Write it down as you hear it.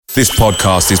This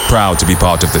podcast is proud to be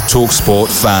part of the TalkSport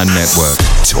Fan Network.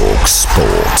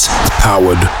 TalkSport.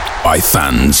 Powered by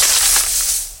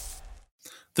fans.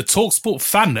 The TalkSport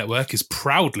Fan Network is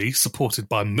proudly supported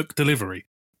by McDelivery,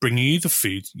 bringing you the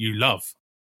food you love.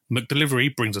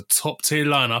 McDelivery brings a top-tier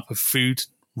lineup of food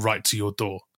right to your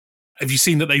door. Have you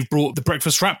seen that they've brought the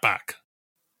breakfast wrap back?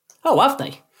 Oh, have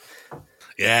they?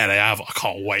 Yeah, they have. I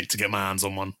can't wait to get my hands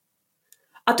on one.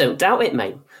 I don't doubt it,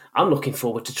 mate. I'm looking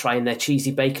forward to trying their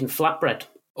cheesy bacon flatbread.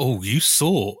 Oh, you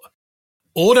saw.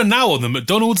 Order now on the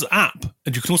McDonald's app,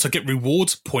 and you can also get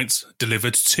rewards points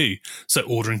delivered too. So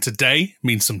ordering today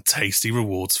means some tasty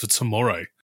rewards for tomorrow.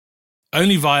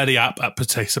 Only via the app at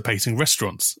participating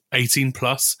restaurants. 18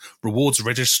 plus, rewards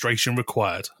registration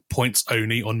required. Points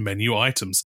only on menu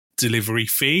items. Delivery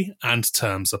fee and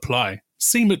terms apply.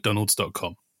 See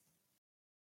mcdonalds.com.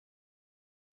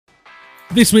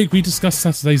 This week we discuss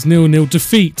Saturday's 0-0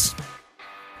 defeat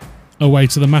away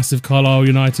to the massive Carlisle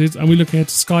United, and we look ahead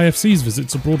to Sky FC's visit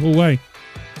to Broadhall Way.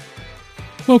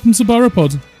 Welcome to Borough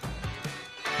Pod.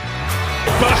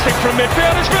 Bursting from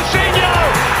midfield is Moutinho!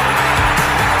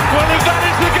 Well, if that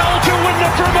is the goal to win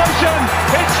the promotion,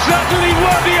 it's certainly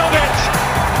worthy of it!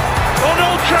 On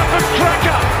Old Trafford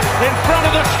Cracker, in front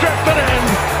of the Stretford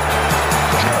end.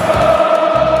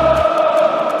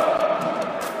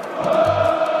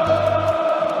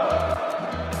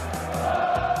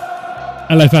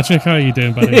 Hello Patrick, how are you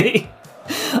doing, buddy?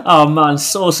 Oh man,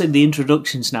 sourcing the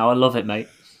introductions now. I love it, mate.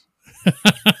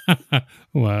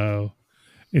 Well,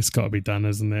 it's got to be done,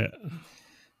 isn't it?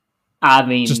 I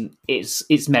mean,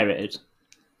 it's merited.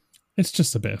 It's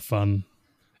just a bit of fun.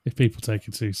 If people take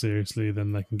it too seriously,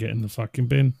 then they can get in the fucking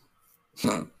bin.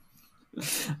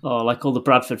 Oh, like all the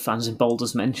Bradford fans in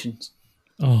Boulders mentioned.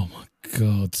 Oh my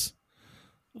God.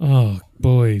 Oh,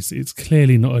 boys, it's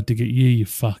clearly not a dig at you, you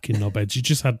fucking knobheads. You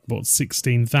just had,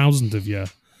 16,000 of you.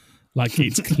 Like,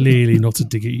 it's clearly not a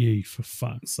dig at you, for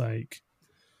fuck's sake.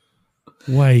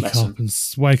 Wake up and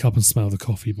smell the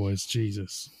coffee, boys.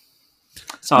 Jesus.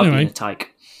 It's hard being a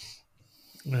tyke.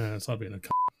 Yeah, it's hard being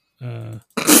a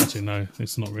actually, no,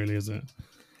 it's not really, is it?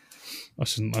 I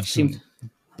shouldn't. I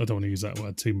don't want to use that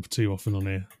word too often on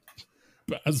here.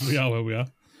 But as we are where we are.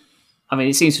 I mean,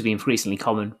 it seems to be increasingly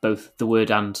common, both the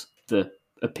word and the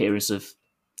appearance of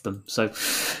them. So,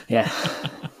 yeah.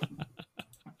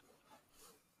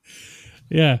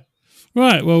 Yeah.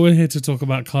 Right, well, we're here to talk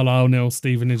about Carlisle 0,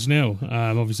 Stevenage 0.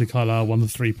 Obviously, Carlisle won the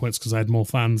 3 points because they had more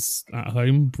fans at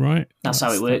home, right? That's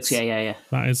how it works, yeah.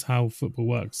 That is how football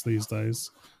works these days.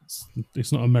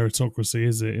 It's not a meritocracy,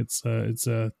 is it? It's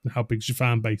a how big's your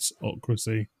fan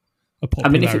base-ocracy. I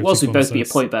mean, if it was, we'd both be a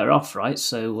process. point better off, right?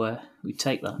 So we'd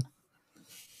take that.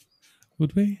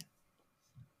 Would we?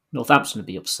 Northampton would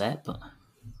be upset, but...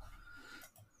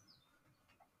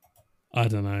 I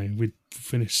don't know. We'd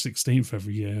finish 16th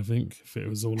every year, I think, if it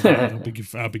was all about how big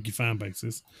your fan base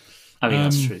is. I mean,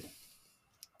 that's true.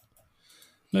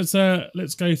 Let's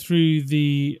go through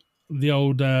the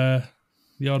old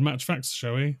match facts,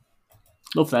 shall we?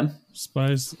 Love them. I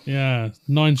suppose. Yeah.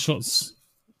 9 shots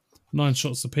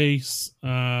apiece.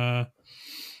 They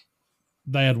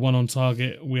had 1 on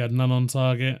target. We had none on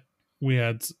target. We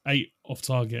had 8 off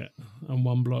target and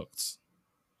 1 blocked.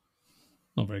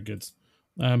 Not very good.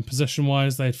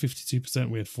 Possession-wise, they had 52%.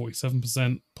 We had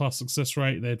 47%. Pass success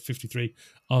rate, they had 53%.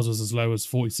 Ours was as low as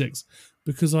 46%.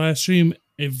 Because I assume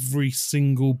every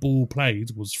single ball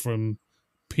played was from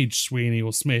Pidge, Sweeney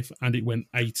or Smith, and it went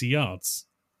 80 yards.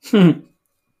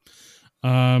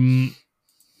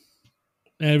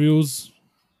 Aerials,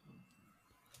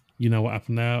 you know what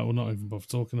happened there. We'll not even bother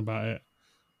talking about it.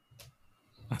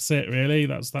 That's it, really.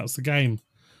 That's the game.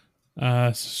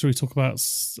 Should we talk about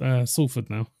Salford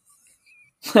now?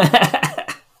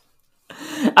 I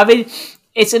mean,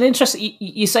 it's an interesting...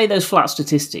 You say those flat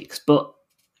statistics, but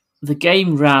the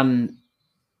game ran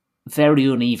very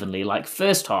unevenly. Like,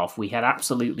 first half, we had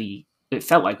absolutely... It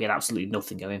felt like we had absolutely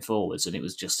nothing going forwards, and it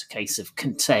was just a case of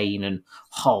contain and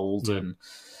hold. And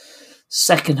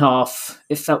second half,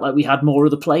 it felt like we had more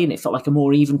of the play, and it felt like a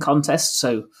more even contest.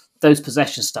 So those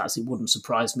possession stats, it wouldn't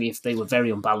surprise me if they were very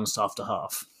unbalanced after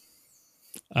half.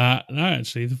 No,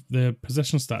 actually, the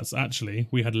possession stats, actually,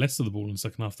 we had less of the ball in the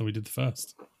second half than we did the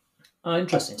first. Oh,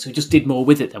 interesting. So we just did more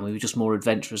with it then. We were just more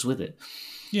adventurous with it.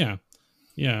 Yeah.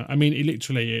 I mean,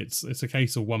 it's a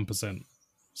case of 1%.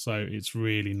 So it's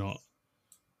really not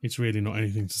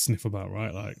anything to sniff about,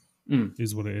 right? Like,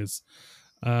 is what it is.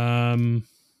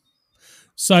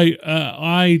 So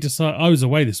I decided I was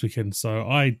away this weekend, so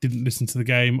I didn't listen to the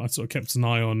game. I sort of kept an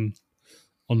eye on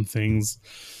things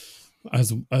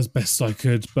as best I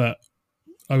could, but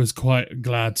I was quite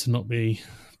glad to not be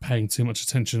paying too much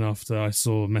attention after I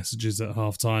saw messages at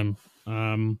half time.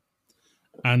 And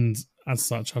as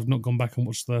such, I've not gone back and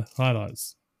watched the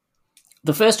highlights.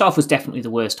 The first half was definitely the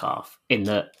worst half, in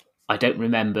that I don't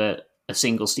remember a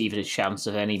single Stevenage chance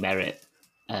of any merit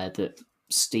that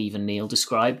Steve and Neil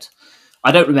described.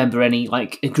 I don't remember any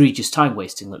egregious time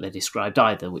wasting that they described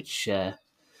either, which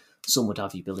some would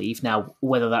have you believe. Now,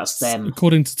 whether that's them...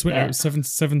 According to Twitter, it's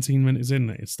 17 minutes in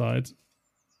that it started.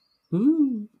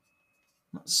 Ooh.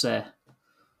 That's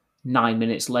 9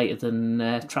 minutes later than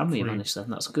Tranmere managed then.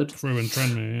 That's good. Crewe and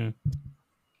Tranmere, yeah.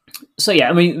 So, yeah,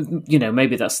 I mean,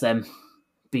 maybe that's them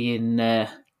being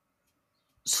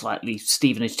slightly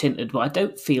Stevenage tinted, but I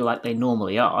don't feel like they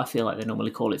normally are. I feel like they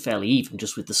normally call it fairly even,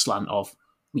 just with the slant of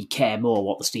we care more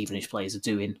what the Stevenage players are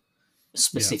doing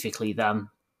specifically than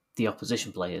the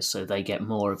opposition players, so they get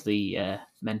more of the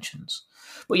mentions.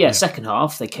 But second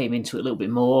half, they came into it a little bit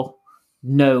more.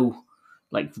 No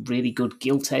really good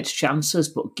gilt-edged chances,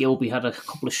 but Gilby had a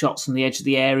couple of shots on the edge of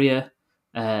the area.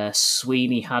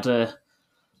 Sweeney had a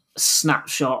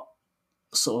snapshot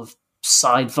sort of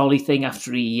side volley thing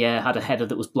after he had a header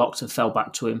that was blocked and fell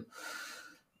back to him.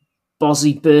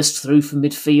 Bozzy burst through from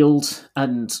midfield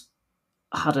and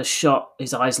had a shot,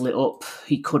 his eyes lit up.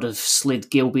 He could have slid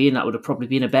Gilby in. That would have probably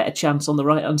been a better chance on the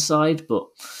right-hand side, but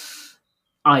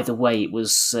either way, it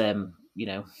was,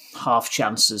 half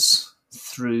chances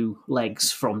through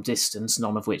legs from distance,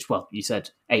 none of which, well, you said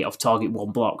 8 off target,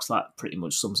 1 block, so that pretty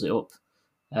much sums it up.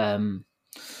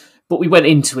 But we went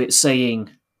into it saying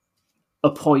a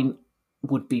point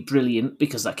would be brilliant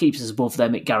because that keeps us above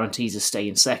them, it guarantees us stay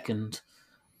in second,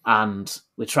 and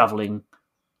we're travelling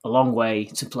a long way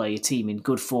to play a team in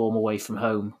good form away from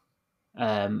home.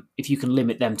 If you can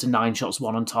limit them to 9 shots,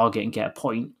 1 on target and get a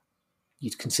point,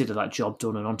 you'd consider that job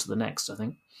done and on to the next, I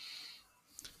think.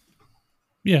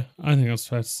 Yeah, I think that's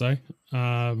fair to say.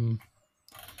 I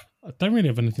don't really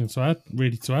have anything to add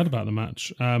about the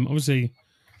match. Obviously,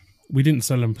 we didn't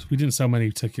sell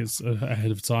many tickets ahead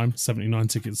of time. 79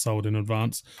 tickets sold in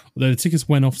advance. Although the tickets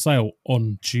went off sale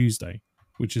on Tuesday,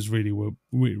 which is really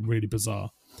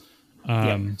bizarre.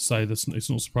 So it's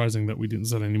not surprising that we didn't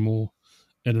sell any more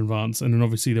in advance. And then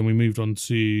obviously then we moved on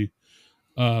to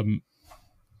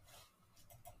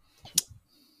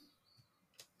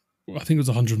I think it was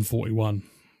 141,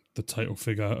 the total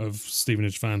figure of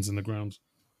Stevenage fans in the ground.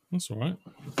 That's all right.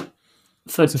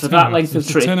 For that length of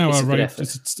trip,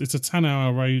 it's a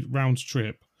 10-hour round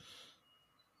trip,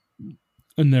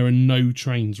 and there are no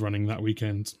trains running that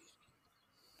weekend.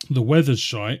 The weather's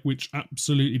shite, which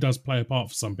absolutely does play a part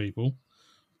for some people.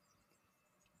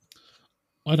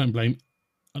 I don't blame.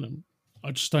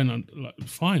 I just don't.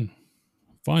 Fine.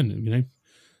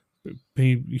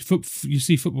 You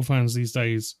see football fans these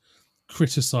days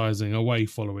criticising away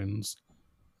followings,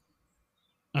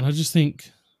 and I just think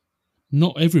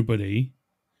not everybody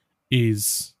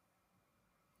is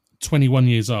 21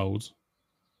 years old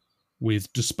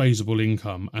with disposable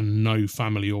income and no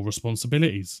family or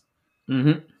responsibilities.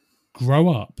 Mm-hmm. Grow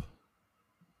up.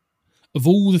 Of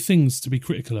all the things to be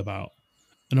critical about,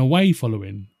 an away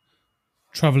following,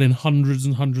 travelling hundreds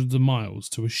and hundreds of miles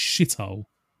to a shithole,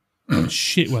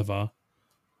 shit weather,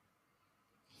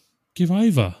 give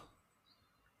over.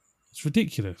 It's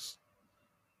ridiculous.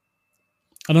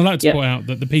 And I'd like to point out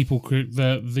that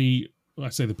the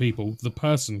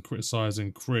person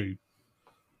criticising Crewe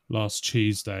last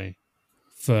Tuesday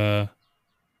for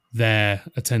their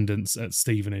attendance at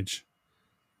Stevenage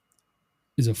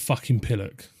is a fucking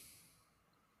pillock.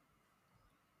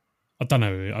 I don't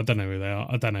know who they are.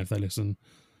 I don't know if they listen.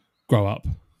 Grow up.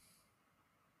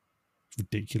 It's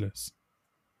ridiculous.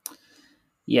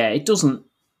 Yeah, it doesn't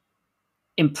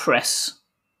impress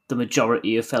the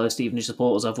majority of fellow Stevenage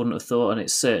supporters, I wouldn't have thought, and it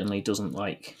certainly doesn't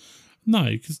No,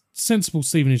 because sensible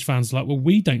Stevenage fans are like, well,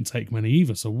 we don't take many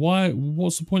either, so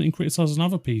what's the point in criticising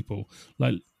other people?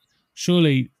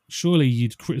 Surely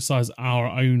you'd criticise our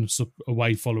own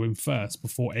away following first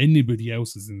before anybody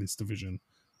else is in this division.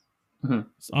 Mm-hmm.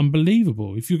 It's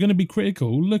unbelievable. If you're going to be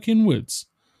critical, look inwards.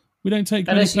 We don't take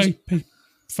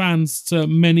fans to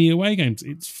many away games.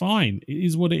 It's fine. It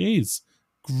is what it is.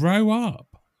 Grow up.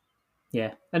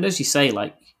 Yeah, and as you say,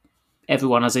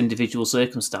 everyone has individual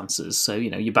circumstances, so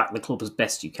you back the club as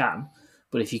best you can.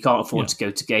 But if you can't afford to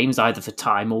go to games, either for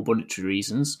time or monetary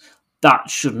reasons, that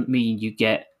shouldn't mean you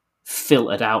get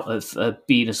filtered out of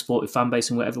being a supportive fan base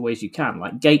in whatever ways you can.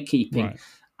 Gatekeeping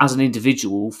as an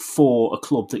individual for a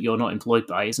club that you're not employed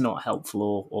by is not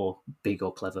helpful or big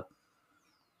or clever.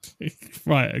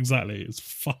 Right, exactly. It's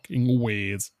fucking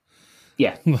weird.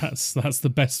 Yeah, that's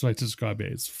the best way to describe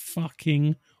it. It's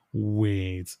fucking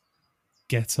weird.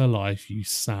 Get a life, you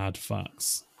sad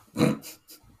fucks.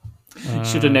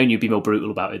 Should have known you'd be more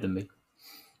brutal about it than me.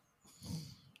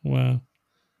 Well,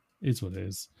 it's what it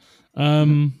is.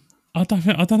 I don't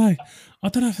know. I don't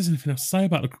know if there's anything else to say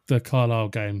about the Carlisle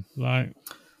game. Like,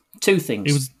 two things.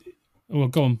 It was. Well,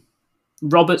 go on.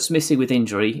 Roberts missing with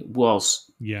injury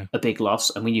was Yeah. a big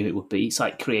loss, and we knew it would be. It's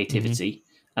like creativity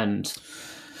and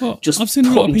I've seen a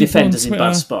lot of putting people defenders on in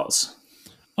bad spots.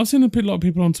 I've seen a lot of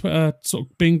people on Twitter sort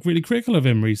of being really critical of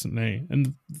him recently,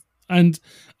 and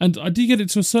I do get it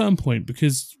to a certain point,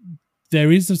 because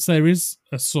there is a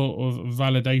sort of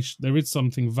validation. There is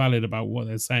something valid about what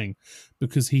they're saying,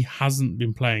 because he hasn't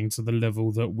been playing to the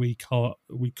level that we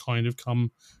kind of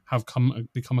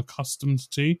become accustomed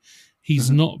to.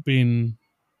 He's not been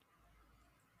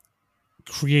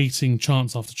creating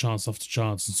chance after chance after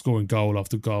chance and scoring goal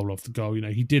after goal after goal. You know,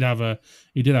 he did have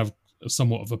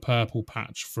somewhat of a purple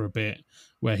patch for a bit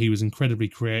where he was incredibly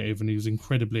creative and he was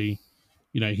incredibly,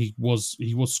 you know, he was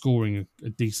scoring a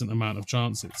decent amount of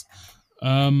chances.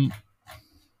 But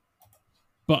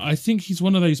I think he's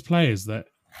one of those players that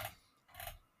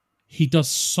he does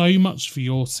so much for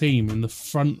your team in the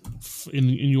front, in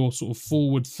your sort of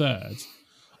forward third,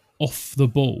 off the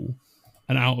ball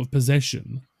and out of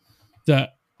possession,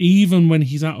 that even when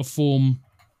he's out of form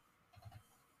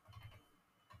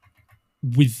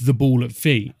with the ball at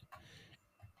feet,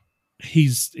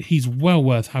 he's well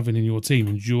worth having in your team,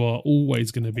 and you are always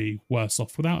going to be worse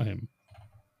off without him.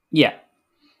 Yeah.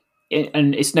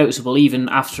 And it's noticeable, even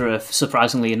after a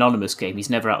surprisingly anonymous game,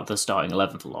 he's never out of the starting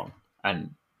 11 for long.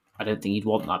 And I don't think he'd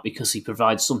want that, because he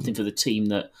provides something for the team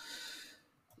that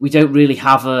we don't really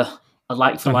have a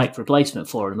like-for-like replacement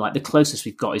for him. Like, the closest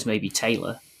we've got is maybe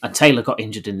Taylor. And Taylor got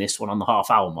injured in this one on the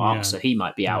half-hour mark, so he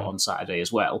might be out on Saturday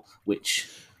as well, which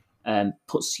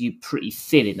puts you pretty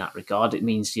thin in that regard. It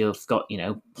means you've got, you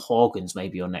know, Horgan's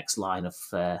maybe your next line of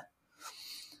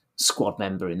squad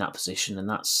member in that position, and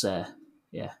that's,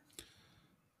 Yeah,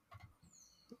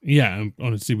 and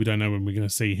honestly, we don't know when we're going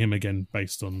to see him again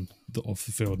based on the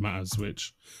off-the-field matters,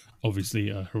 which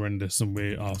obviously are horrendous, and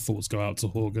our thoughts go out to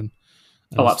Horgan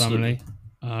and his family.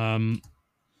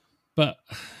 But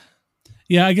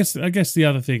yeah, I guess the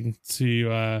other thing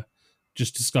to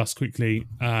just discuss quickly,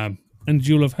 and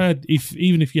you'll have heard,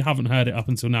 even if you haven't heard it up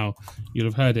until now, you'll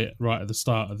have heard it right at the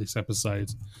start of this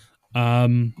episode.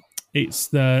 It's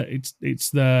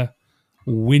the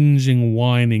whinging,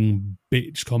 whining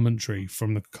bitch commentary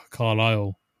from the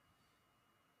Carlisle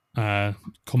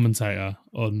commentator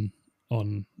on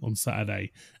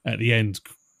Saturday at the end,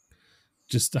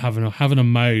 just having a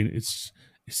moan. It's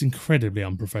incredibly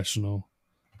unprofessional.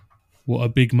 What a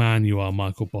big man you are,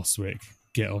 Michael Bostwick.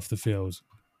 Get off the field.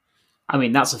 I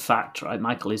mean, that's a fact, right?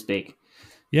 Michael is big.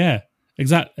 Yeah,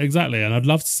 exactly. And I'd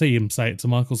love to see him say it to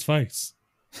Michael's face.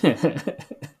 It would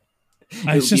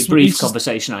be a brief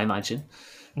conversation, I imagine.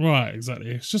 Right, exactly.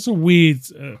 It's just a weird...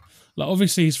 like,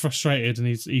 obviously, he's frustrated and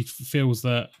he feels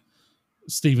that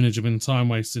Stevenage have been time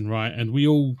wasting, right? And we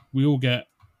all get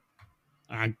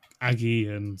aggy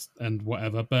and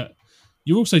whatever, but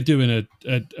you're also doing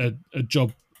a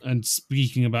job and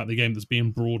speaking about the game that's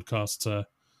being broadcast to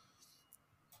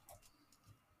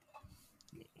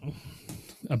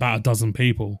about a dozen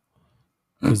people,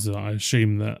 because I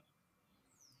assume that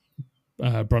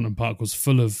Brunton Park was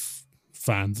full of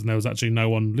fans and there was actually no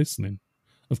one listening.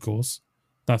 Of course,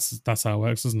 that's how it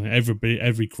works, doesn't it?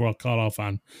 Every Carlisle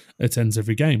fan attends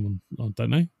every game, don't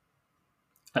they?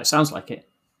 That sounds like it.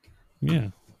 Yeah,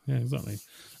 exactly.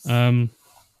 So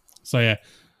yeah,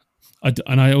 I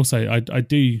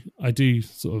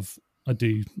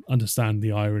do understand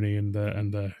the irony and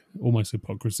the almost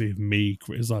hypocrisy of me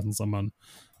criticizing someone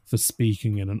for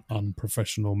speaking in an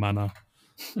unprofessional manner.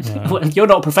 Well, you're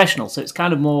not a professional, so it's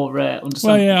kind of more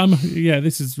understandable. Well, yeah,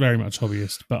 this is very much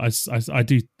hobbyist, but I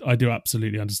do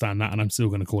absolutely understand that, and I'm still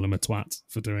going to call him a twat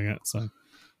for doing it. So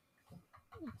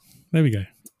there we go.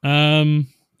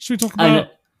 Should we talk about?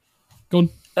 Go on.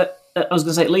 I was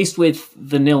going to say, at least with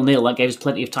the 0-0, that gave us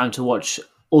plenty of time to watch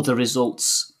other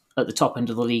results at the top end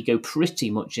of the league go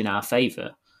pretty much in our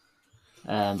favour.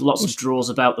 Lots of draws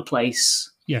about the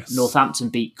place. Yes. Northampton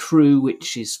beat Crewe,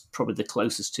 which is probably the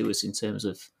closest to us in terms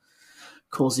of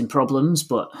causing problems,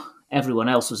 but everyone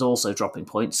else was also dropping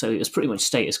points, so it was pretty much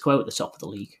status quo at the top of the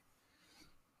league.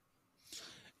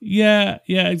 Yeah,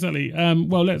 exactly.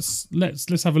 Well, let's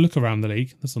have a look around the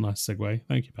league. That's a nice segue.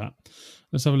 Thank you, Pat.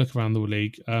 Let's have a look around the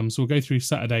league. So we'll go through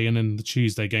Saturday and then the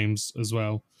Tuesday games as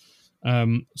well.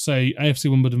 So AFC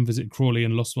Wimbledon visit Crawley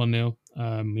and lost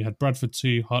 1-0. We had Bradford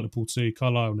 2, Hartlepool 2,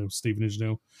 Carlisle 0, Stevenage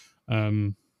 0,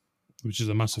 which is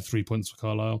a massive 3 points for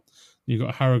Carlisle. You've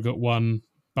got Harrogate 1,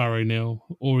 Barrow 0,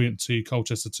 Orient 2,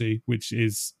 Colchester 2, which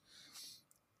is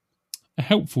a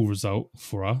helpful result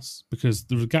for us because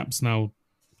the gap's now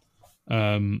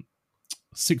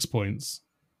 6 points,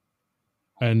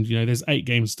 and there's 10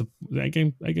 games to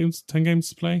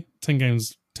play, 10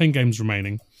 games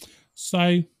remaining.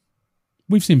 So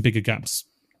we've seen bigger gaps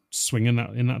swing in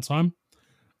that time.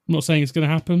 I'm not saying it's going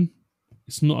to happen.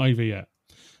 It's not over yet.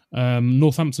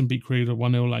 Northampton beat Creed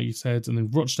 1-0, like you said, and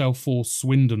then Rochdale 4,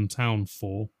 Swindon Town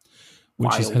 4,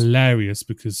 which is hilarious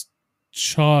because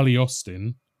Charlie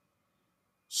Austin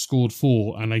scored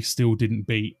 4 and they still didn't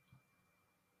beat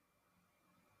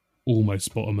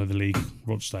almost bottom of the league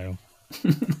Rochdale.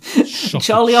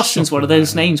 Charlie Austin's one of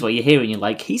those names where you hear and you're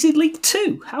like, he's in League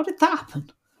 2. How did that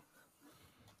happen?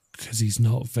 Because he's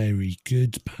not very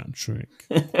good, Patrick.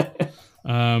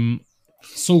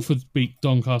 Salford beat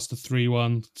Doncaster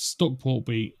 3-1. Stockport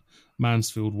beat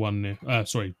Mansfield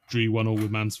 1-0. Drew 1-0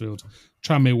 with Mansfield.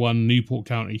 Tranmere 1, Newport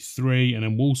County 3, and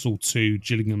then Walsall 2,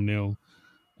 Gillingham 0.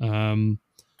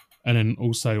 And then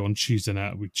also on Tuesday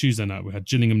night we had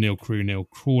Gillingham 0, Crewe 0,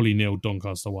 Crawley 0,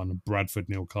 Doncaster 1, and Bradford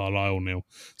 0, Carlisle 0.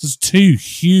 So there's 2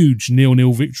 huge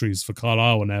 0-0 victories for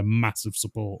Carlisle and their massive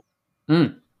support.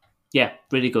 Yeah,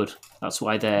 really good. That's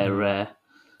why they're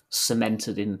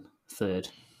cemented in third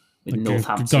with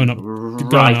Northampton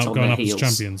going up as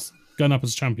champions. Going up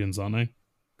as champions, aren't they?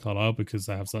 Carlisle, because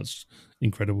they have such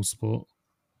incredible support.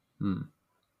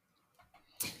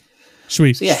 Should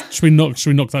we knock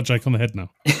that joke on the head now?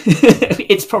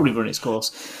 It's probably run its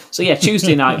course. So yeah,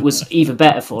 Tuesday night was even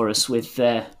better for us with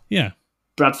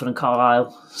Bradford and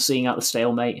Carlisle seeing out the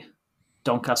stalemate.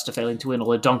 Doncaster failing to win,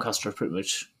 although Doncaster are pretty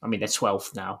much, they're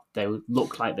 12th now. They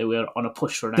look like they were on a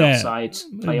push for an outside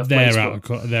playoff place.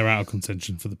 They're out of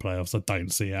contention for the playoffs. I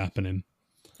don't see it happening.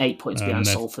 8 points behind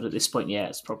Salford at this point. Yeah,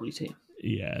 it's probably 2.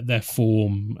 Yeah, their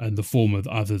form and the form of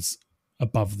others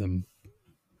above them,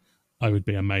 I would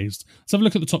be amazed. Let's have a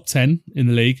look at the top 10 in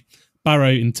the league.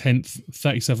 Barrow in 10th,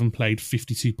 37 played,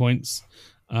 52 points.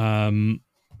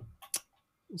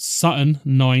 Sutton,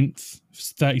 9th,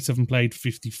 37 played,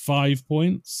 55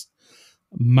 points.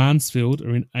 Mansfield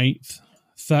are in 8th,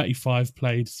 35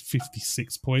 played,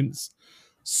 56 points.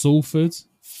 Salford,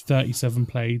 37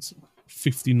 played,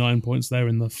 59 points. They're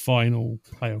in the final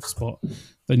playoff spot.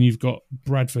 Then you've got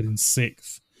Bradford in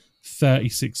 6th,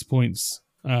 36 points.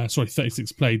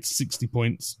 36 played, 60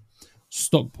 points.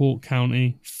 Stockport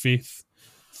County, 5th,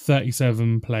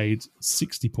 37 played,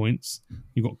 60 points.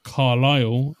 You've got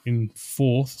Carlisle in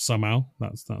 4th somehow.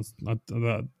 That's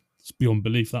beyond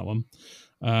belief, that one.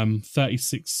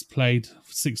 36 played,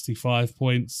 65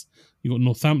 points. You've got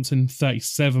Northampton,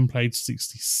 37 played,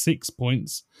 66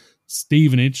 points.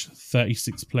 Stevenage,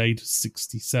 36 played,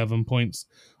 67 points.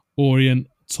 Orient,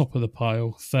 top of the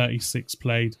pile, 36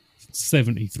 played,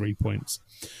 73 points.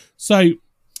 So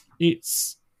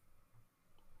it's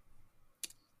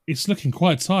looking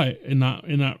quite tight in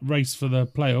that race for the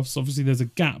playoffs. Obviously, there's a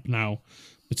gap now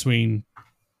between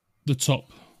the top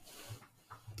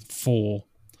 4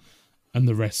 and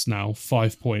the rest now.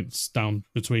 5 points down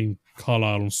between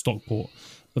Carlisle and Stockport.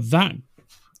 But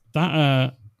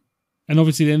that and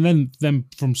obviously then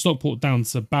from Stockport down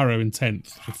to Barrow in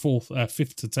 10th,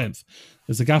 5th to 10th,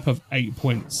 there's a gap of 8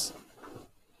 points.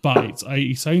 But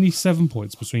it's only 7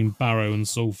 points between Barrow and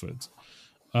Salford.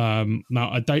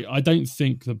 Now, I don't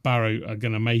think that Barrow are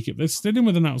going to make it. They're still in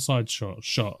with an outside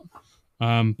shot.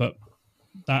 But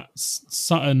that's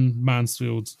Sutton,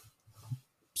 Mansfield,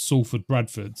 Salford,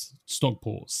 Bradford,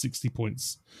 Stockport, 60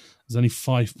 points. There's only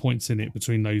 5 points in it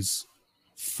between those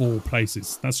 4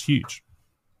 places. That's huge.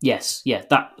 Yes, yeah,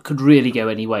 that could really go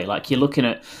any way. Like, you're looking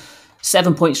at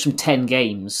 7 points from 10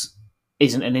 games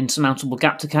isn't an insurmountable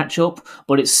gap to catch up,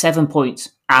 but it's 7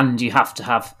 points and you have to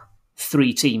have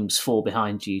 3 teams fall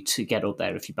behind you to get up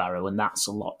there if you Barrow, and that's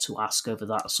a lot to ask over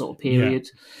that sort of period.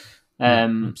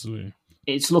 Yeah, absolutely.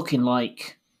 It's looking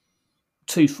like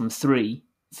 2 from 3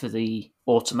 for the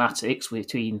automatics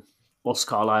between us,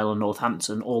 Carlisle and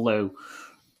Northampton, although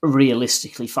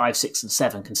realistically 5, 6 and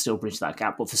 7 can still bridge that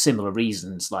gap, but for similar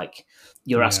reasons. Like,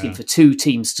 you're asking for 2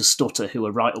 teams to stutter who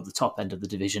are right up the top end of the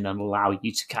division and allow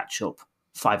you to catch up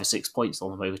 5 or 6 points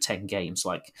on them over 10 games.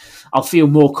 Like, I'll feel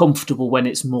more comfortable when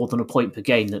it's more than a point per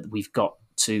game that we've got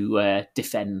to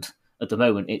defend. At the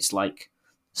moment, it's like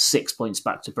 6 points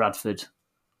back to Bradford,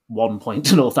 1 point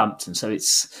to Northampton. So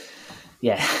it's,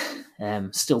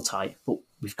 still tight, but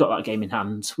we've got that game in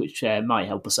hand, which might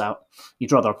help us out.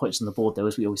 You'd rather have points on the board, though,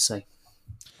 as we always say.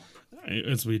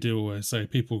 As we do always say,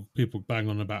 people bang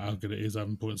on about how good it is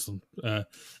having points on,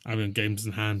 having games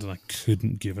in hand, and I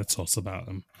couldn't give a toss about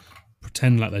them.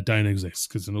 Pretend like they don't exist,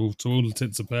 because to all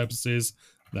intents and purposes,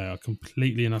 They are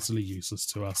completely and utterly useless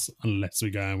to us unless we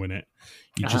go and win it.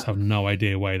 You just have no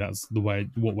idea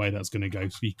what way that's going to go,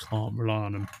 so you can't rely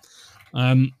on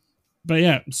them. But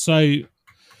yeah, so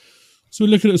we're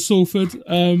looking at Salford.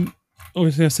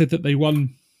 Obviously, I said that they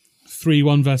won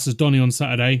 3-1 versus Donny on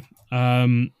Saturday.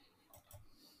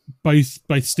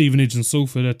 Both Stevenage and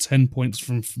Salford are 10 points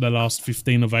from the last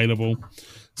 15 available.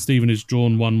 Stevenage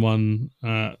drawn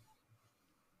 1-1.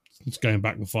 It's going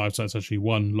back to 5, so it's actually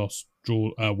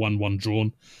 1-1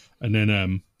 drawn, and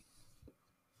then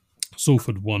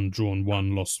Salford 1 drawn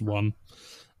 1 lost 1.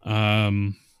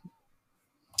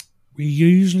 We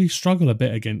usually struggle a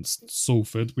bit against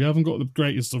Salford. We haven't got the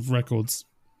greatest of records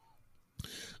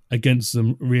against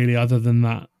them, really, other than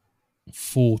that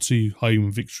 4-2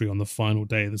 home victory on the final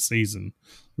day of the season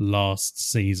last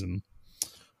season.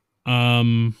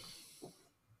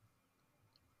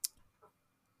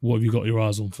 What have you got your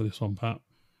eyes on for this one, Pat?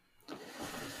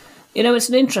 It's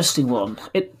an interesting one.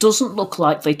 It doesn't look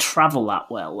like they travel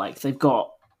that well. Like, they've got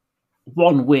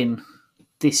one win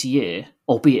this year,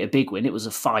 albeit a big win. It was a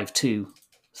 5-2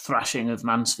 thrashing of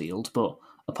Mansfield. But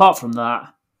apart from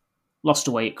that, lost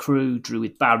away at Crewe, drew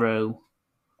with Barrow,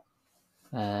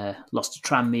 lost to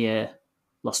Tranmere,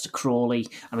 lost to Crawley.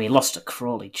 Lost to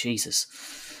Crawley, Jesus.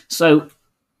 So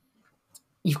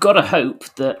you've got to hope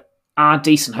that our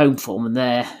decent home form and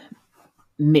their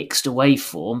mixed away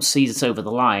form sees us over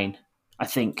the line. I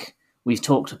think we've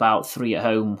talked about 3 at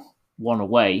home, 1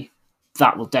 away.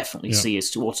 That will definitely see us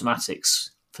to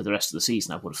automatics for the rest of the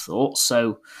season, I would have thought.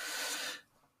 So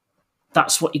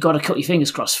that's what you've got to cut your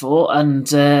fingers crossed for.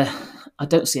 And I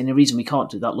don't see any reason we can't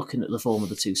do that looking at the form of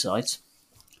the two sides.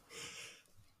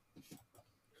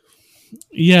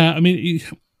 Yeah,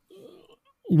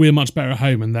 we're much better at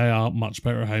home and they are much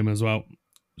better at home as well.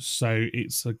 So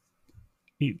it's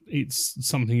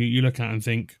something you look at and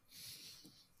think,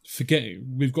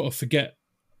 we've got to forget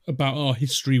about our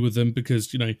history with them,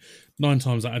 because 9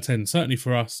 times out of 10, certainly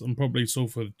for us and probably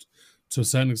Salford to a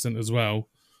certain extent as well,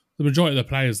 the majority of the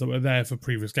players that were there for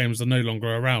previous games are no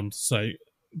longer around. So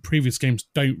previous games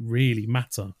don't really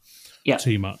matter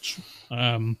too much.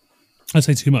 I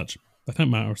say too much. They don't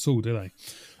matter at all, do they?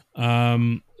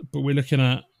 But we're looking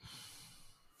at,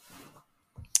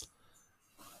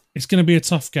 it's going to be a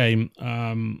tough game.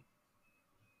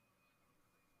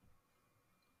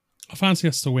 I fancy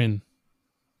us to win.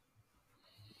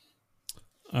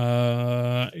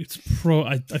 I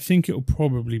think it'll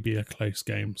probably be a close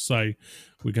game. So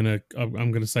I'm gonna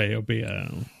say it'll be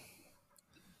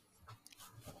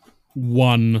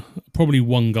probably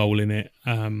one goal in it,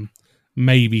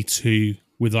 maybe 2,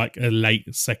 with like a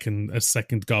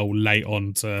second goal late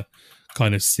on to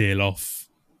kind of seal off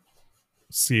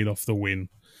the win.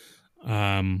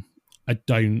 I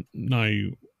don't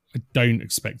know. I don't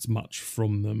expect much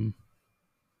from them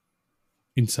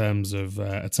in terms of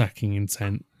attacking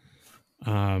intent.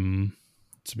 To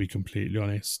be completely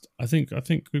honest, I think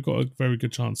we've got a very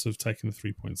good chance of taking the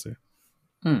 3 points here.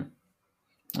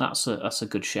 That's a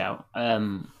good shout.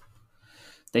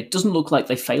 It doesn't look like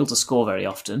they fail to score very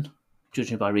often,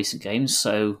 judging by recent games.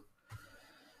 So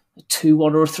a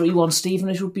 2-1 or a 3-1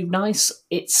 Stevenage would be nice.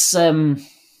 It's it'll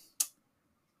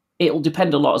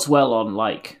depend a lot as well on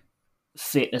like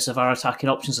fitness of our attacking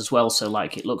options as well. So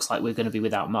like it looks like we're going to be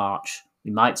without March. We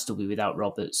might still be without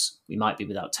Roberts. We might be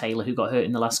without Taylor, who got hurt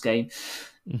in the last game.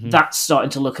 Mm-hmm. That's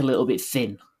starting to look a little bit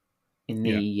thin in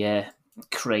the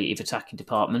creative attacking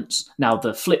departments. Now,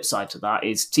 the flip side to that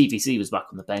is TVC was back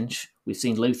on the bench. We've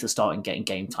seen Luther starting getting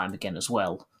game time again as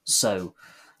well. So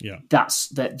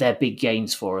they're big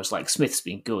gains for us. Like Smith's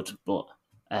been good, but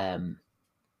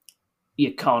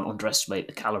you can't underestimate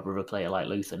the calibre of a player like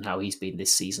Luther and how he's been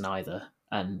this season either.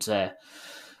 And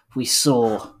we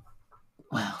saw...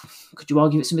 Well, could you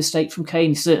argue it's a mistake from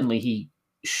Kane? Certainly he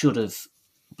should have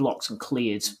blocked and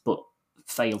cleared, but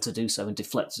failed to do so and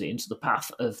deflected it into the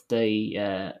path of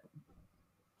the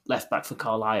left-back for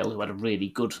Carlisle, who had a really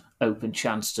good open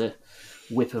chance to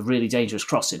whip a really dangerous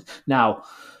crossing. Now,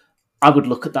 I would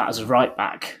look at that as a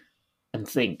right-back and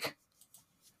think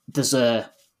there's a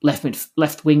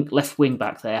left wing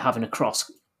back there having a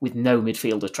cross with no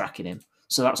midfielder tracking him.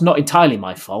 So that's not entirely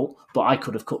my fault, but I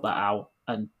could have cut that out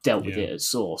and dealt with it at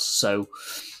source. So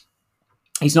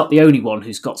he's not the only one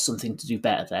who's got something to do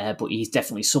better there, but he's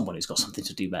definitely someone who's got something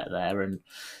to do better there. And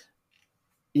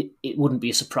it wouldn't be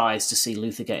a surprise to see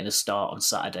Luther getting a start on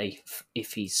Saturday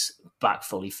if he's back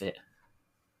fully fit.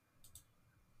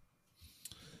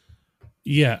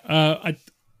 Yeah,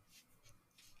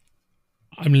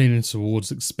 I'm leaning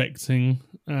towards expecting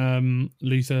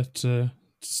Luther to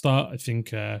start. I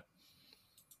think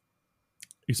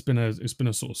it's been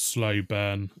a sort of slow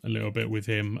burn a little bit with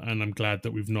him, and I'm glad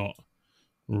that we've not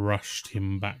rushed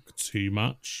him back too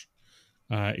much.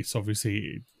 It's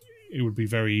obviously it would be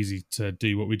very easy to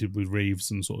do what we did with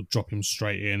Reeves and sort of drop him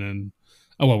straight in, and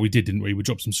we did, didn't we? We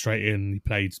dropped him straight in. He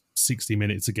played 60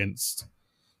 minutes against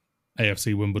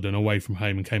AFC Wimbledon away from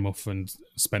home and came off and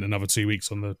spent another 2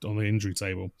 weeks on the injury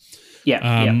table.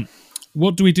 Yeah.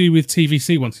 What do we do with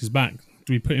TVC once he's back?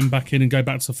 Do we put him back in and go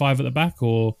back to 5 at the back,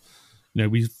 or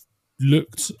we've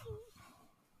looked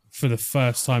for the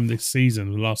first time this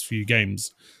season, the last few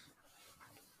games,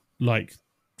 like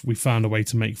we found a way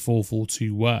to make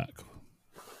 4-4-2 work.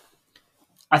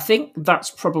 I think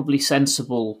that's probably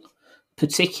sensible,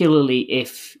 particularly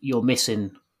if you're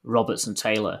missing Roberts and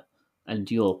Taylor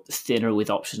and you're thinner with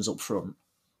options up front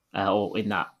or in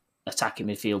that attacking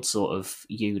midfield sort of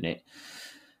unit.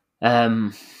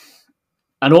 And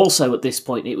also at this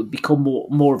point, it would become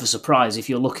more of a surprise if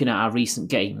you're looking at our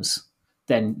recent games.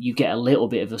 Then you get a little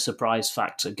bit of a surprise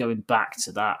factor going back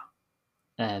to that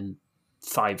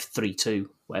 5-3-2,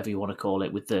 whatever you want to call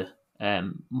it, with the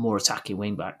more attacking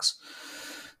wing backs.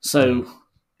 So,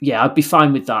 yeah, I'd be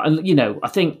fine with that. And, I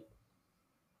think,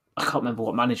 I can't remember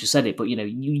what manager said it, but,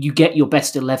 you get your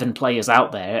best 11 players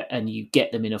out there and you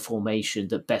get them in a formation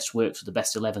that best works for the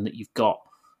best 11 that you've got.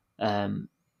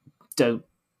 Don't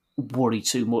worry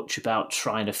too much about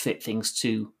trying to fit things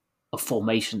to a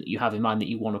formation that you have in mind that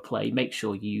you want to play. Make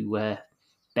sure you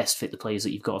best fit the players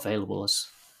that you've got available as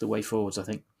the way forwards, I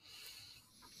think.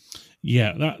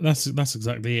 Yeah, that's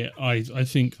exactly it. I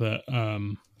think that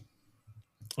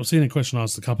I've seen a question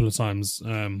asked a couple of times.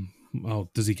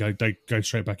 Does he go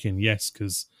straight back in? Yes,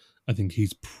 because I think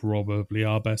he's probably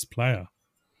our best player.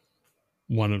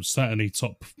 One of certainly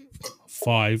top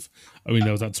 5. I mean,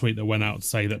 there was that tweet that went out to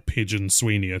say that Pidge and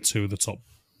Sweeney are 2 of the top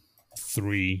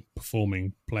 3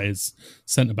 performing players,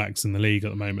 centre backs in the league at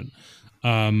the moment.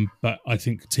 But I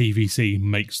think TVC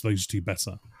makes those 2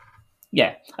 better.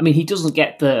 Yeah, I mean, he doesn't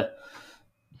get the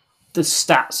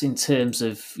stats in terms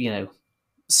of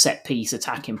set piece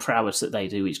attacking prowess that they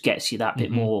do, which gets you that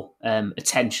bit more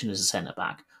attention as a centre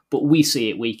back. But we see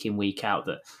it week in, week out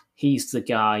that he's the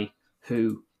guy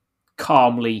who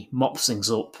calmly mops things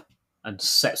up and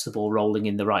sets the ball rolling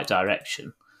in the right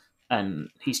direction. And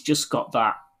he's just got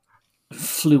that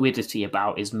fluidity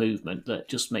about his movement that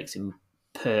just makes him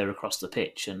purr across the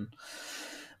pitch. And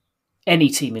any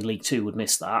team in League 2 would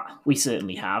miss that. We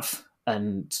certainly have.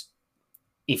 And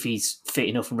if he's fit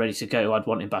enough and ready to go, I'd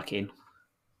want him back in.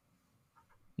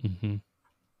 Mm-hmm.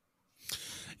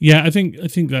 Yeah, I think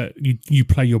that you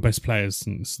play your best players,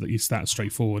 and so that you start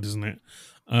straightforward, isn't it?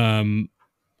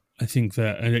 I think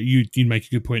that you make a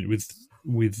good point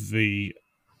with the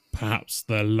perhaps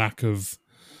the lack of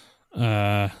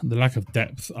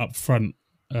depth up front,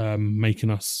 making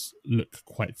us look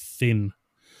quite thin.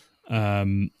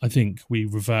 I think we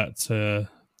revert to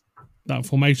that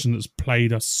formation that's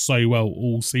played us so well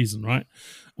all season, right?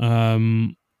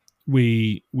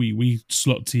 We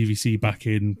slot TVC back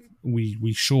in.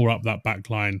 We shore up that back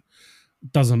line.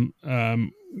 Doesn't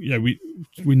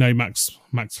we know Max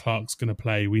Clark's going to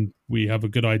play. We have a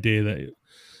good idea that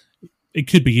it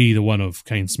could be either one of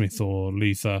Kane Smith or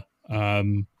Luther.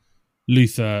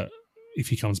 Luther, if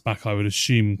he comes back, I would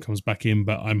assume comes back in,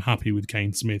 but I'm happy with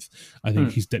Kane Smith. I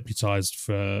think he's deputised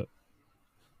for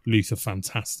Luther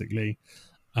fantastically.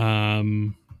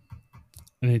 And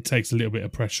it takes a little bit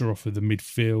of pressure off of the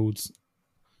midfield.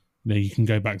 You can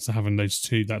go back to having that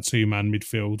 2-man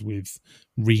midfield with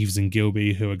Reeves and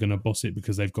Gilby, who are going to boss it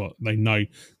because they know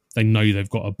they've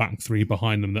got a back 3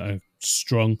 behind them that are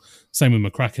strong. Same with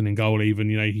McCracken in goal. Even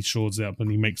he shores it up and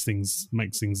he makes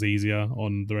things easier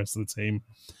on the rest of the team.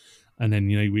 And then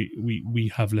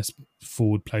we have less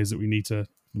forward players that we need to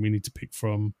pick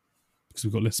from because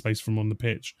we've got less space from on the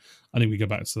pitch. I think we go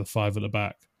back to the 5 at the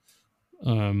back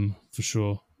for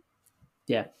sure.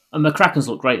 Yeah. And McCracken's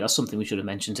looked great. That's something we should have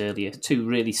mentioned earlier. 2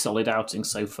 really solid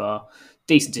outings so far.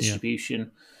 Decent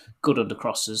distribution, good under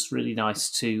crosses. Really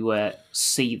nice to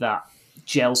see that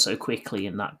gel so quickly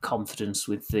and that confidence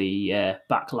with the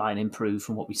back line improve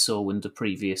from what we saw in the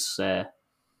previous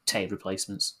Tay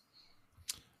replacements.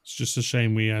 It's just a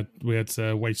shame we had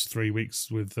to waste 3 weeks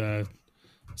with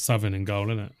Southern in goal,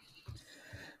 isn't it?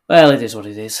 Well, it is what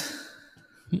it is.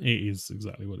 It is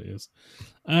exactly what it is.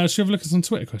 Should we have a look at some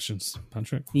Twitter questions,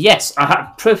 Patrick? Yes,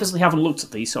 I purposely haven't looked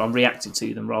at these, so I'm reacting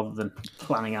to them rather than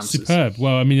planning answers. Superb.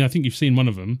 Well, I mean, I think you've seen one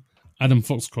of them. Adam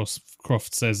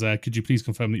Foxcroft says, could you please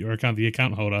confirm that you're the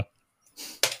account holder?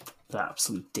 That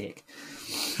absolute dick.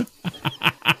 Do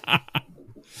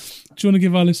you want to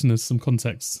give our listeners some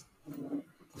context?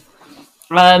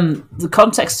 The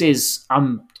context is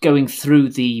I'm going through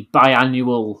the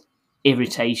biannual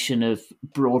irritation of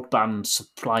broadband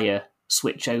supplier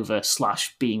switchover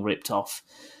 / being ripped off.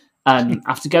 And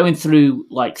after going through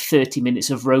like 30 minutes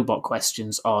of robot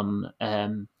questions on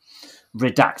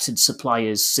redacted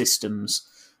suppliers' systems,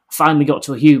 I finally got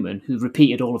to a human who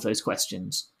repeated all of those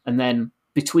questions. And then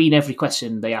between every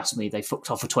question they asked me, they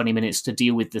fucked off for 20 minutes to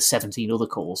deal with the 17 other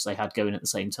calls they had going at the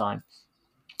same time.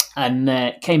 And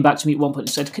came back to me at one point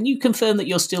and said, "Can you confirm that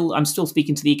I'm still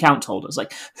speaking to the account holder?" I was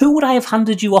like, who would I have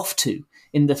handed you off to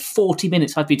in the 40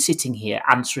 minutes I've been sitting here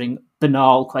answering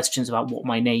banal questions about what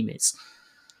my name is?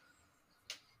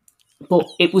 But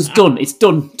it was done. It's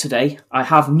done today. I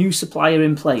have new supplier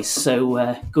in place,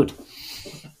 so good.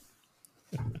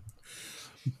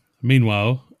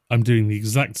 Meanwhile, I'm doing the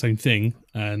exact same thing,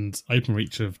 and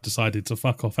OpenReach have decided to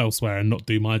fuck off elsewhere and not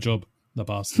do my job, the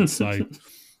bastards. So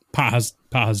Pat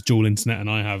has dual internet, and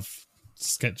I have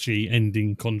sketchy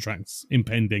ending contracts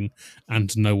impending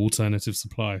and no alternative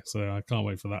supply. So I can't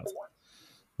wait for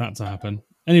that to happen.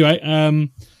 Anyway,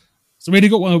 so we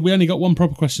only got one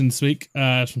proper question this week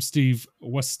from Steve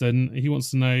Weston. He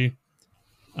wants to know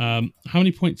how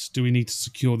many points do we need to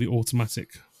secure the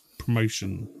automatic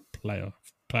promotion player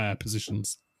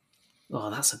positions? Oh,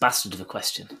 that's a bastard of a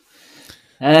question.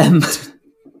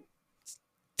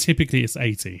 Typically, it's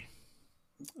 80.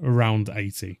 Around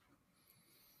 80.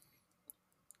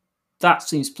 That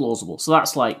seems plausible. So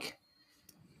that's like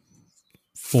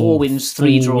 4 wins,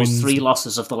 3 draws, 3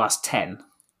 losses of the last 10.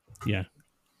 Yeah.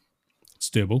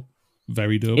 It's doable.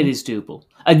 Very doable. It is doable.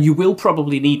 And you will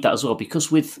probably need that as well,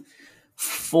 because with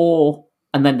 4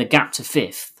 and then the gap to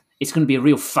 5th, it's going to be a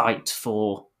real fight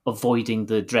for avoiding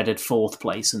the dreaded 4th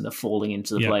place and the falling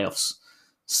into the playoffs.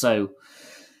 So,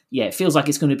 yeah, it feels like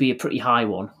it's going to be a pretty high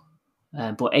one.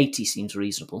 But 80 seems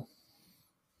reasonable.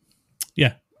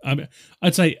 Yeah.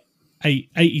 I'd say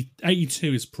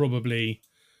 82 is probably...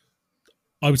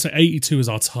 I would say 82 is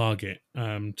our target.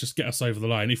 Just get us over the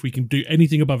line. If we can do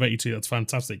anything above 82, that's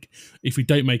fantastic. If we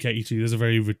don't make 82, there's a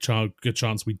very good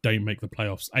chance we don't make the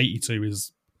playoffs. 82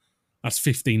 that's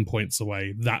 15 points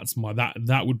away.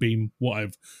 That would be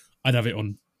what I'd have it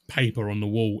on paper on the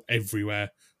wall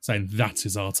everywhere, saying that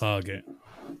is our target.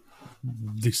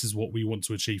 This is what we want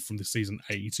to achieve from this season.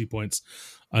 82 points,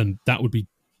 and that would be.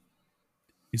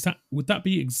 Would that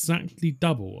be exactly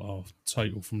double our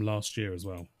total from last year as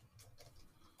well?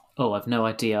 Oh, I've no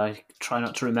idea. I try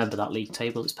not to remember that league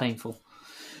table. It's painful.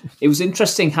 It was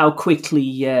interesting how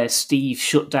quickly Steve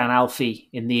shut down Alfie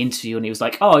in the interview, and he was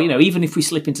like, "Oh, even if we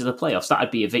slip into the playoffs, that'd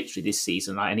be a victory this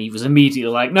season." And he was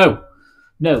immediately like, "No,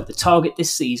 the target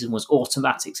this season was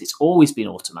automatics. It's always been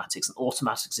automatics, and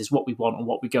automatics is what we want and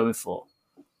what we're going for."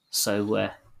 So,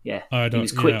 he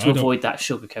was quick to avoid that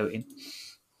sugarcoating.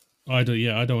 I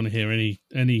don't want to hear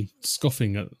any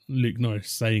scoffing at Luke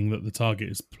Norris saying that the target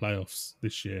is playoffs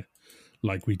this year,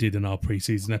 like we did in our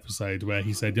preseason episode where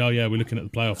he said, "Oh yeah, we're looking at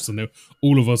the playoffs," and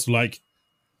all of us were like,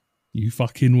 "You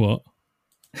fucking what?"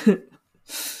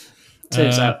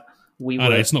 Turns out we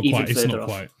were it's not even quite. further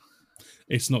off.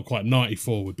 It's not quite.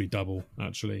 94 would be double.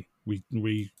 Actually, we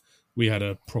had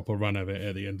a proper run of it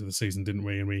at the end of the season, didn't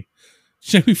we? And we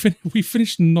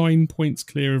finished 9 points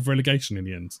clear of relegation in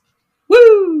the end.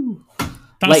 Woo!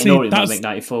 Leighton Orient might make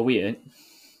 94, we ain't.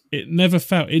 It never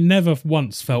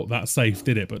once felt that safe,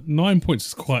 did it? But 9 points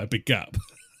is quite a big gap.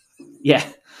 Yeah.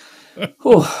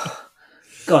 Oh,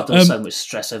 God, there was so much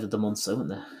stress over the months, though, wasn't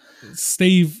there?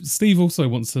 Steve also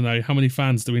wants to know how many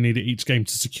fans do we need at each game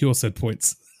to secure said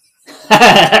points.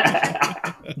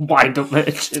 Wind up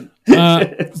merchant.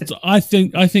 I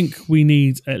think we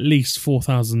need at least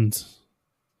 4,000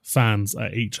 fans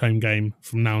at each home game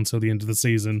from now until the end of the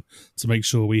season to make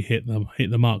sure we hit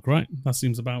the mark, right? That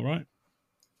seems about right.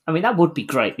 I mean, that would be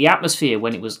great. The atmosphere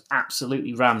when it was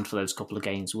absolutely rammed for those couple of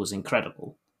games was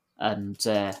incredible. And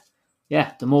the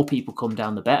more people come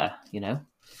down, the better,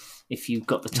 If you've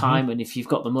got the time and if you've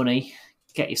got the money,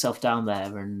 get yourself down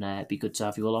there and it'd be good to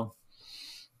have you along.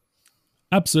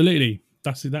 Absolutely.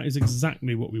 That is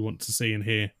exactly what we want to see and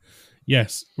hear.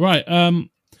 Yes. Right.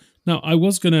 Now, I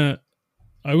was gonna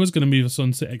move us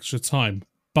on to extra time,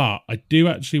 but I do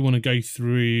actually want to go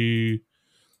through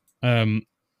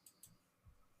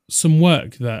some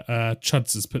work that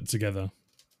Chuds has put together.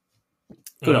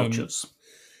 Good old Chuds.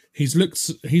 He's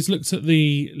looked at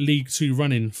the League 2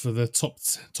 run-in for the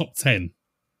top 10.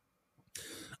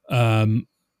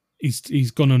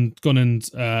 He's gone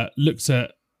and looked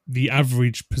at the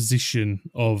average position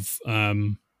of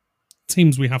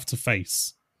teams we have to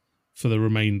face for the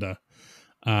remainder.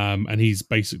 And he's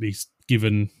basically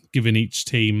given each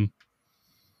team.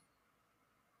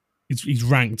 he's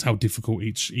ranked how difficult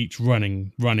each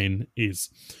run-in is.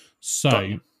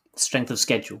 So strength of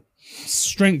schedule.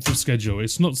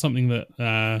 It's not something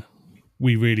that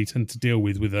we really tend to deal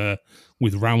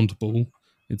with round ball.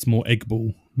 It's more egg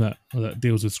ball that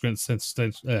deals with strength of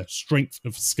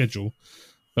schedule.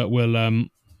 But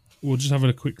we'll just have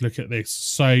a quick look at this.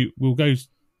 So we'll go.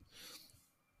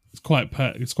 It's quite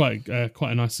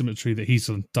a nice symmetry that he's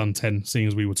done 10, seeing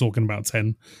as we were talking about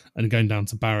 10 and going down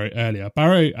to Barrow earlier.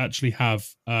 Barrow actually have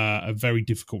a very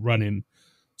difficult run-in,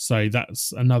 so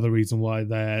that's another reason why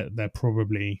they're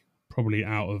probably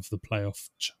out of the playoff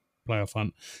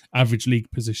hunt. Average league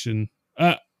position.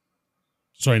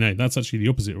 Sorry, no, that's actually the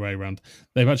opposite way around.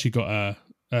 They've actually got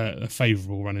a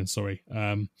favourable run-in.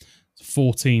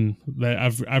 14. Their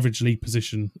average league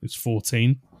position is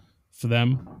 14 for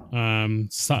them.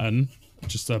 Sutton,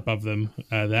 just above them,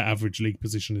 their average league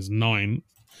position is 9.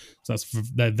 So that's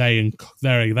they and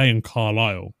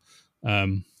Carlisle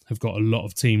have got a lot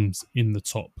of teams in the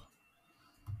top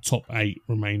 8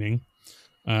 remaining.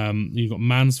 You've got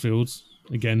Mansfield,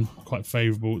 again, quite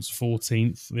favourable. It's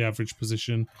 14th, the average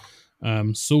position.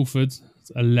 Salford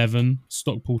 11,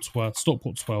 Stockport 12,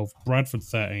 Bradford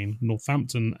 13,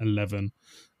 Northampton 11,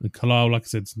 and Carlisle, like I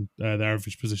said, their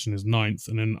average position is 9th,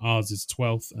 and then ours is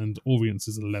 12th, and Orient's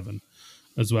is 11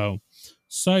 as well.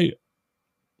 So,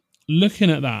 looking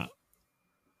at that,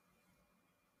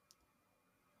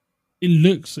 it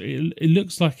looks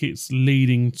like it's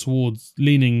leaning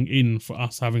in for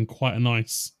us having quite a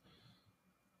nice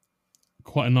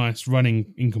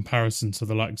running in comparison to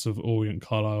the likes of Orient,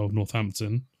 Carlisle,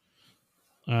 Northampton.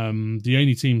 The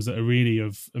only teams that are really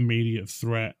of immediate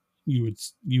threat you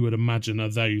would imagine are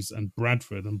those and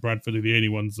Bradford are the only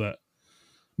ones that,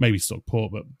 maybe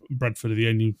Stockport, but Bradford are the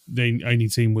only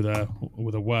team with a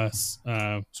worse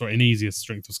an easier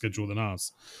strength of schedule than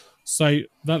ours. So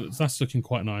that's looking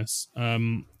quite nice.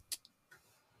 If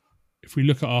we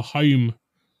look at our home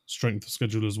strength of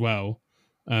schedule as well,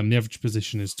 the average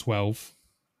position is 12.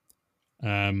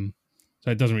 So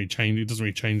it doesn't really change. It doesn't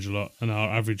really change a lot. And our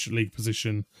average league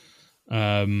position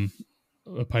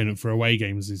opponent for away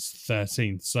games is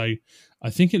 13th. So I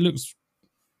think it's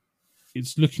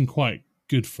looking quite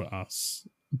good for us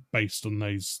based on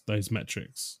those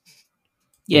metrics.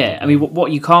 Yeah, I mean,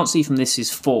 what you can't see from this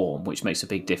is form, which makes a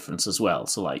big difference as well.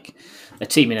 So, like, a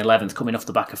team in 11th coming off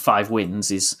the back of 5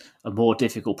 wins is a more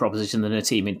difficult proposition than a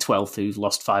team in 12th who've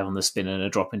lost 5 on the spin and are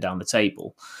dropping down the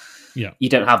table. Yeah, you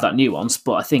don't have that nuance,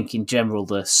 but I think in general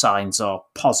the signs are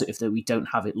positive that we don't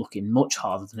have it looking much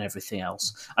harder than everything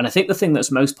else. And I think the thing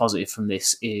that's most positive from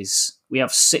this is we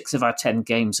have 6 of our 10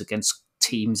 games against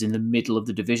teams in the middle of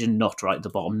the division, not right at the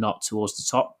bottom, not towards the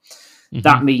top. Mm-hmm.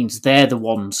 That means they're the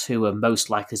ones who are most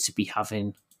likely to be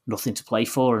having nothing to play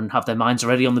for and have their minds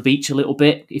already on the beach a little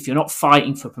bit. If you're not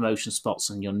fighting for promotion spots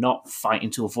and you're not fighting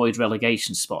to avoid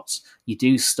relegation spots, you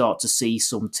do start to see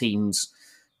some teams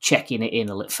phoning it in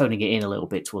a little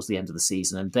bit towards the end of the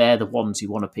season, and they're the ones you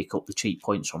want to pick up the cheap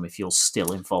points from if you're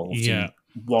still involved in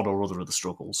one or other of the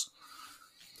struggles.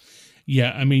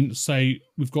 Yeah, I mean, so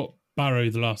we've got Barrow,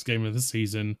 the last game of the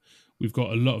season. We've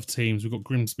got a lot of teams. We've got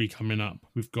Grimsby coming up.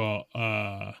 We've got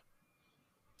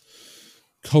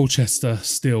Colchester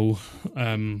still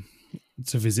to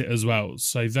visit as well.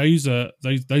 So those are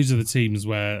the teams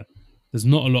where there's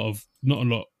not a lot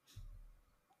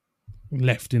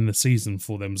left in the season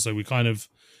for them. So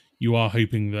you are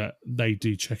hoping that they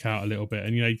do check out a little bit.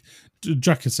 And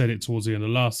Jack has said it towards the end of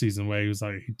last season where he was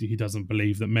like he doesn't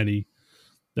believe that many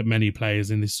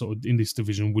players in this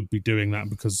division would be doing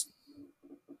that because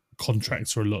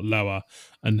contracts are a lot lower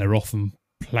and they're often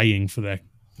playing for their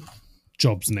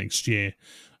jobs next year.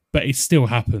 But it still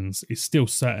happens. It still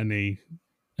certainly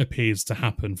appears to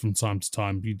happen from time to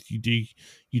time.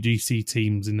 You do see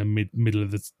teams in the middle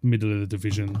of the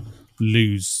division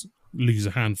lose a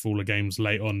handful of games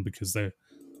late on because their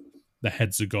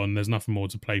heads are gone. There's nothing more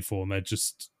to play for, and they're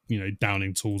just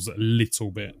downing tools a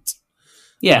little bit.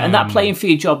 Yeah, and that playing for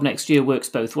your job next year works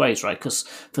both ways, right? Because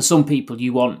for some people,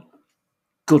 you want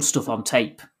good stuff on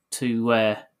tape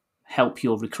to help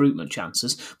your recruitment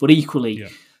chances, but equally,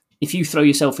 if you throw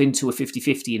yourself into a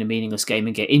 50-50 in a meaningless game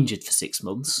and get injured for 6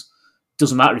 months,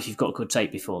 doesn't matter if you've got good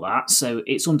tape before that. So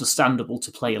it's understandable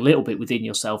to play a little bit within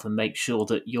yourself and make sure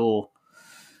that you're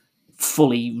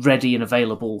fully ready and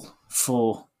available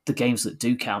for the games that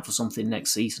do count for something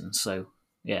next season. So,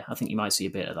 yeah, I think you might see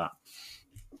a bit of that.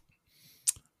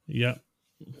 Yeah.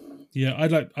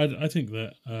 I think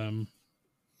that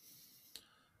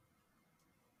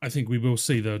I think we will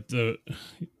see the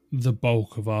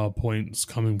bulk of our points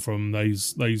coming from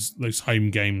those home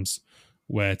games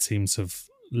where teams have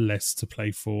less to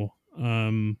play for.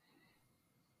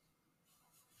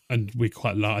 and we're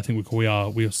quite low. I think we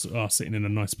are sitting in a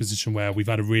nice position where we've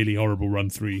had a really horrible run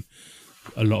through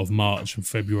a lot of March and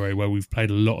February, where we've played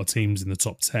a lot of teams in the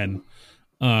top 10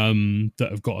 that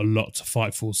have got a lot to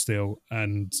fight for still,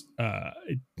 and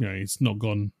it's not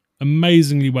gone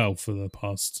amazingly well for the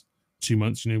past 2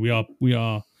 months. We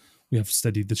have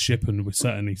steadied the ship, and we're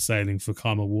certainly sailing for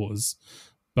calmer waters,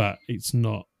 but it's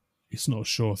not a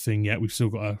sure thing yet. We've still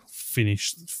got to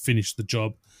finish the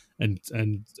job and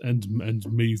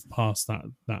move past that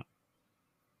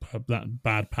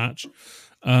bad patch.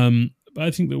 But I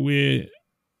think that we're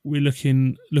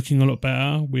looking a lot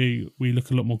better. We look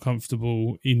a lot more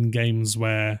comfortable in games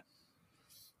where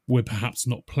we're perhaps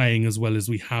not playing as well as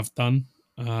we have done.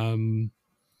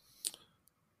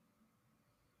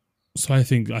 So I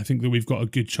think that we've got a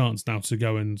good chance now to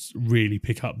go and really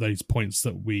pick up those points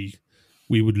that we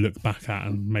would look back at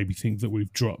and maybe think that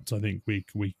we've dropped. I think we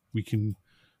can.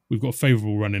 We've got a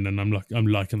favourable running, and I'm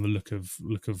liking the look of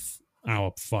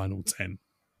our final 10.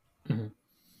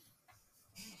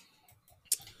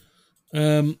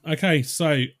 Mm-hmm. Okay,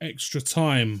 so extra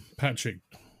time, Patrick.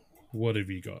 What have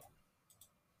you got?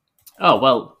 Oh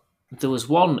well, there was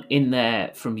one in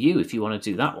there from you. If you want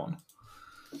to do that one,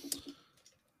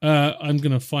 I'm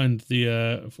gonna find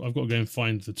the. I've got to go and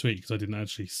find the tweet because I didn't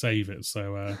actually save it.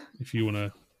 So if you want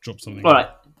to drop something, all right.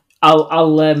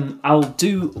 I'll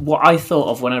do what I thought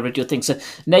of when I read your thing. So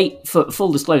Nate, for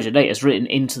full disclosure, Nate has written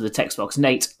into the text box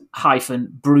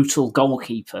Nate-brutal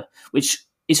goalkeeper, which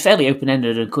is fairly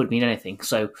open-ended and could mean anything.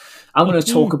 So I'm going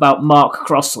to talk about Mark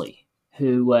Crossley,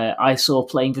 who I saw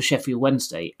playing for Sheffield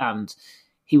Wednesday, and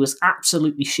he was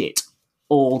absolutely shit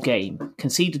all game.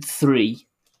 Conceded 3,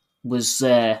 was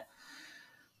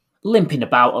limping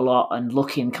about a lot and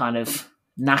looking kind of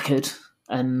knackered,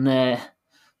 and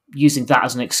using that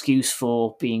as an excuse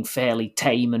for being fairly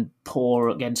tame and poor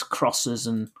against crosses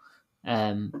and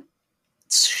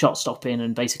shot stopping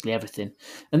and basically everything.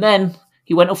 And then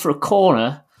he went up for a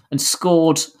corner and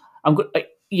scored.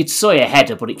 You'd saw a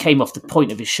header, but it came off the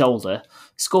point of his shoulder.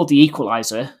 Scored the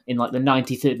equaliser in like the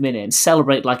 93rd minute and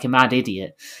celebrated like a mad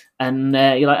idiot. And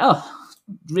you're like, oh,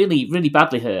 really, really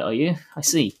badly hurt, are you? I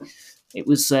see. It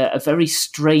was a very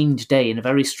strange day and a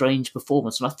very strange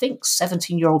performance. And I think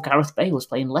 17-year-old Gareth Bale was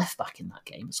playing left back in that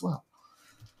game as well.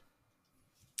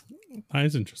 That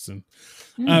is interesting.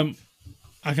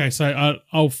 Okay, so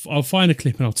I'll find a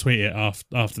clip and I'll tweet it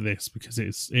after this because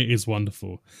it is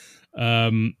wonderful.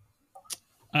 At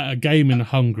a game in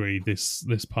Hungary this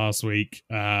past week,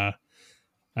 MTK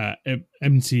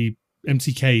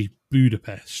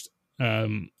Budapest,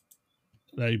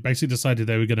 they basically decided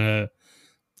they were gonna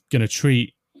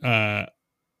treat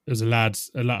as a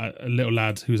little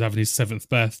lad who was having his 7th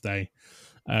birthday.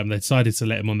 They decided to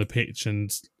let him on the pitch,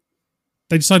 and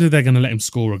they decided they're going to let him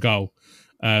score a goal.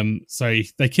 So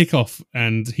they kick off,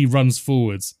 and he runs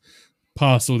forwards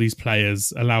past all these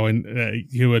players, allowing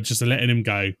who are just letting him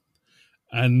go.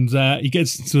 And he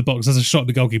gets into the box, has a shot,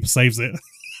 the goalkeeper saves it.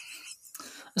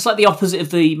 It's like the opposite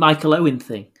of the Michael Owen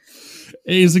thing.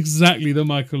 It is exactly the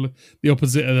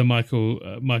opposite of the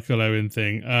Michael Owen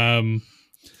thing.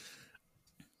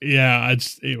 I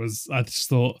just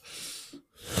thought,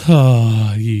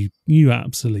 oh, you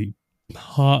absolute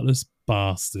heartless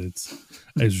bastards.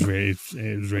 It was really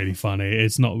funny.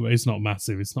 It's not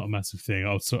massive. It's not a massive thing.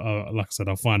 Like I said,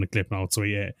 I'll find a clip and I'll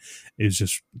tweet it. It's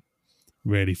just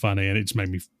really funny, and it just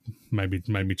made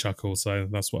me chuckle. So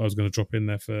that's what I was going to drop in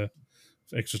there for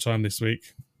extra time this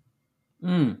week.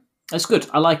 That's good.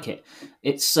 I like it.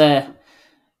 It's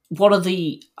one of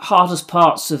the hardest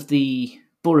parts of the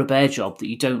Borough Bear job that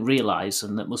you don't realise,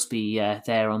 and that must be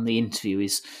there on the interview,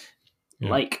 is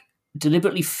like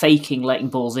deliberately faking letting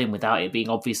balls in without it being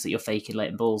obvious that you're faking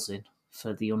letting balls in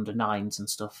for the under 9s and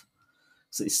stuff.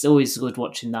 So it's always good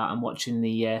watching that and watching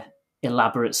the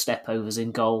elaborate step overs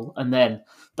in goal, and then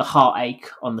the heartache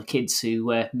on the kids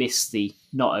who miss the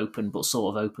not open but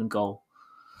sort of open goal.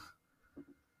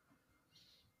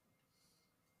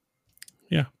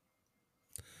 Yeah.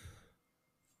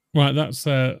 Right, that's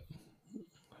I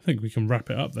think we can wrap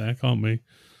it up there, can't we?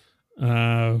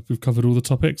 We've covered all the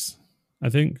topics, I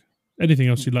think. Anything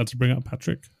else you'd like to bring up,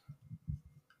 Patrick?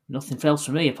 Nothing else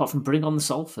for me apart from bring on the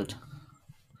Salford.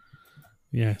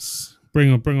 Yes,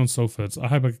 bring on Salford. I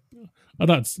hope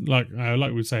like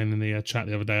we were saying in the chat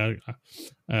the other day.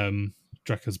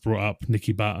 Drek has brought up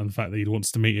Nicky Butt and the fact that he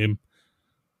wants to meet him.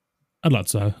 I'd like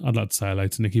to say hello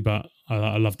to Nicky Butt.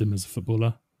 I loved him as a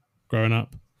footballer growing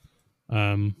up.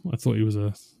 I thought he was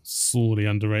a sorely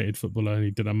underrated footballer, and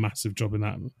he did a massive job in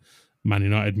that Man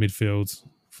United midfield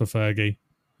for Fergie. I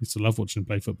used to love watching him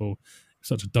play football. He's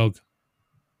such a dog,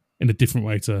 in a different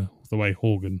way to the way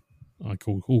Horgan I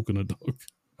call Hawken a dog.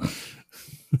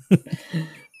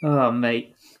 Oh,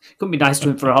 mate. Couldn't be nice to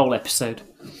him for a whole episode.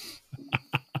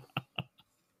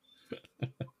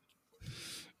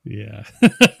 Yeah.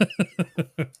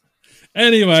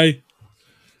 Anyway,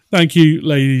 thank you,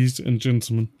 ladies and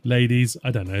gentlemen. Ladies,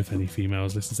 I don't know if any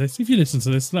females listen to this. If you listen to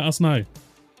this, let us know.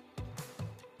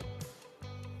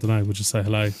 Don't know, we'll just say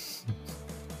hello.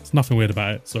 There's nothing weird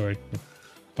about it, sorry.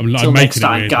 I'm Till making next it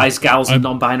time, weird. guys, gals, and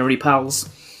non-binary pals.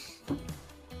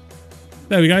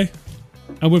 There we go.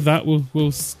 And with that,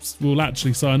 we'll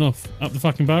actually sign off. Up the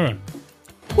fucking barrow.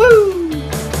 Woo!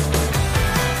 Dribbles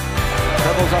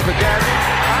up again,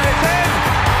 and it's in!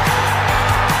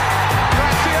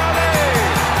 Graziani!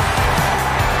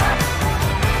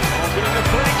 Open in the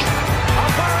flick,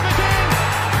 Alvaro is in!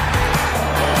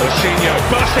 Moutinho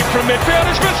bursting from midfield,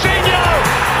 it's Moutinho!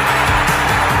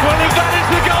 Well, if that is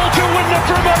the goal to win the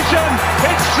promotion,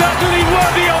 it's certainly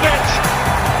worthy of it!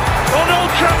 On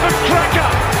Old Trafford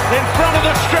Cracker, in front of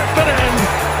the Stretford end.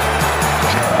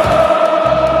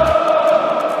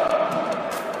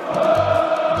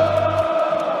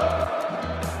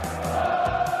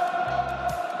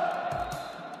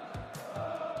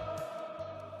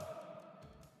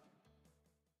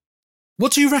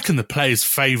 What do you reckon the player's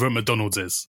favourite McDonald's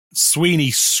is?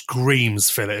 Sweeney screams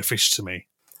fillet of fish to me.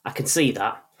 I can see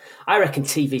that. I reckon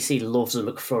TVC loves a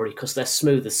McFlurry because they're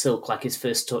smooth as silk like his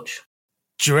first touch.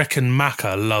 Do you reckon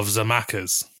Macca loves a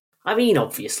Macca's? I mean,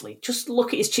 obviously. Just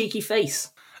look at his cheeky face.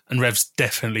 And Revs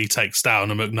definitely takes down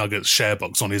a McNuggets share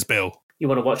box on his bill. You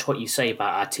want to watch what you say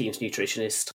about our team's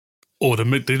nutritionist. Order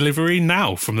McDelivery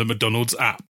now from the McDonald's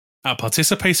app. At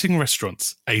participating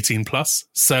restaurants, 18 plus,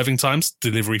 serving times,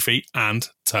 delivery fee, and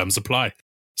terms apply.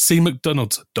 See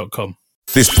mcdonalds.com.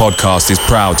 This podcast is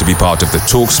proud to be part of the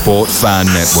TalkSport Fan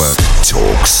Network.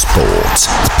 TalkSport.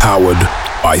 Powered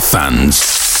by fans.